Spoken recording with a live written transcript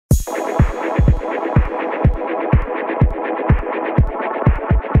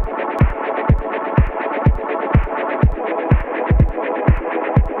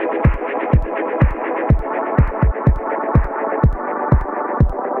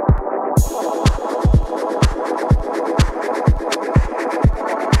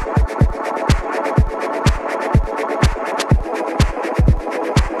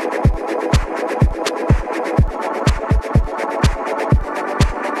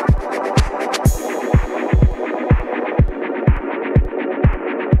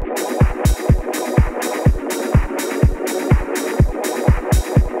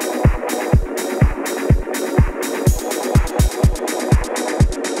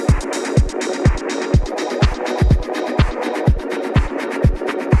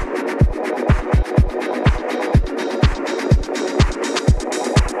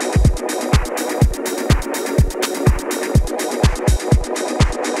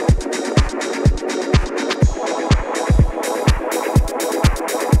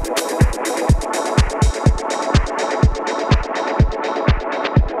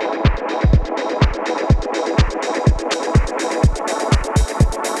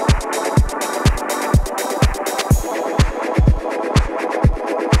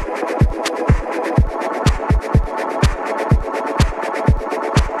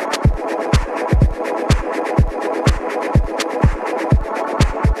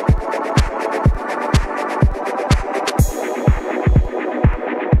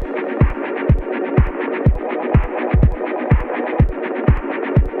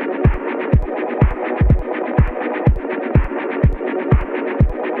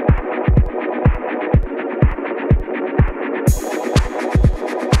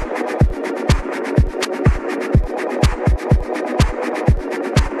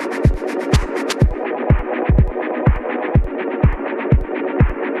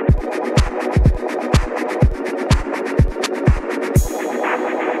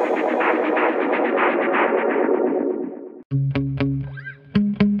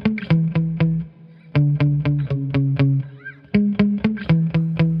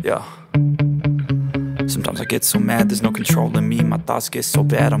Yeah. Sometimes I get so mad, there's no controlling me. My thoughts get so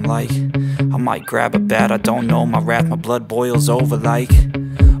bad, I'm like, I might grab a bat, I don't know. My wrath, my blood boils over like,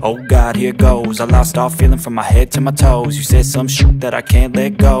 oh God, here goes. I lost all feeling from my head to my toes. You said some shit that I can't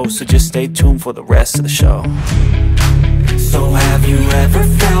let go, so just stay tuned for the rest of the show. So have you ever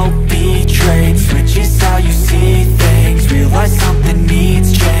felt betrayed? Switches how you see things, realize something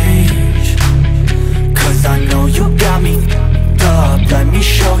needs change. Cause I know you got me f***ed up, let me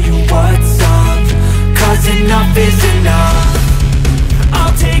show you what's up. Cause enough is enough.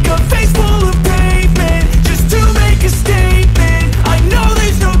 I'll take a face full of pavement just to make a statement. I know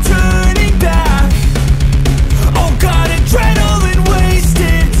there's no turning back. Oh God, adrenaline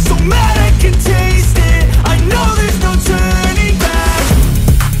wasted, so mad I can taste it. I know there's no turning back.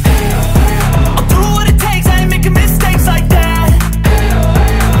 I'll do what it takes, I ain't making mistakes like that.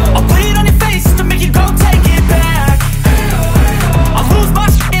 I'll bleed on your face to make you go take it back. I'll lose my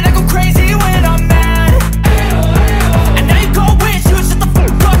shit and I go crazy when I'm mad.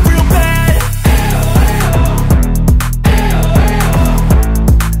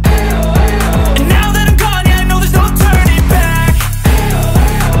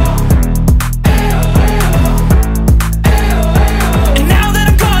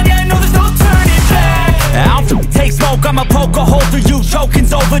 I'ma poke a hole through you,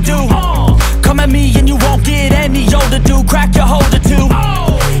 choking's overdue. Come at me and you won't get any older, dude. Crack your holder too.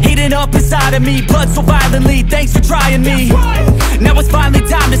 Heating up inside of me, blood so violently. Thanks for trying me. Now it's finally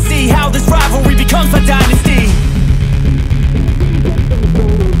time to see how this rivalry becomes my dynasty.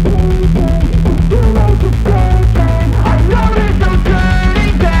 I know there's no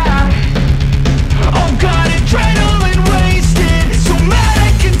turning back. Oh God, adrenaline wasted, so mad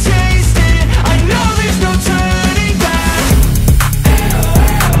I can taste it. I know there's no turning back.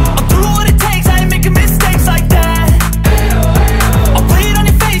 I'll do what it takes, I ain't making mistakes like that. I'll bleed on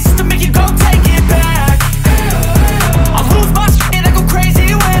your face to make you go take it back. I'll lose my shit and I go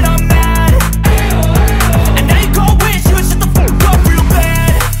crazy when I'm mad. And now you gon' wish you would shut the fuck up real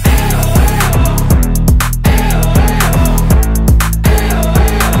bad.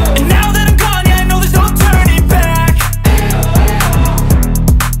 And now that I'm gone, yeah, I know there's no turning back.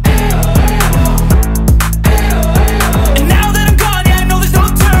 And now that I'm gone, yeah, I know there's no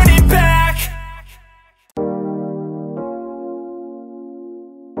turning back.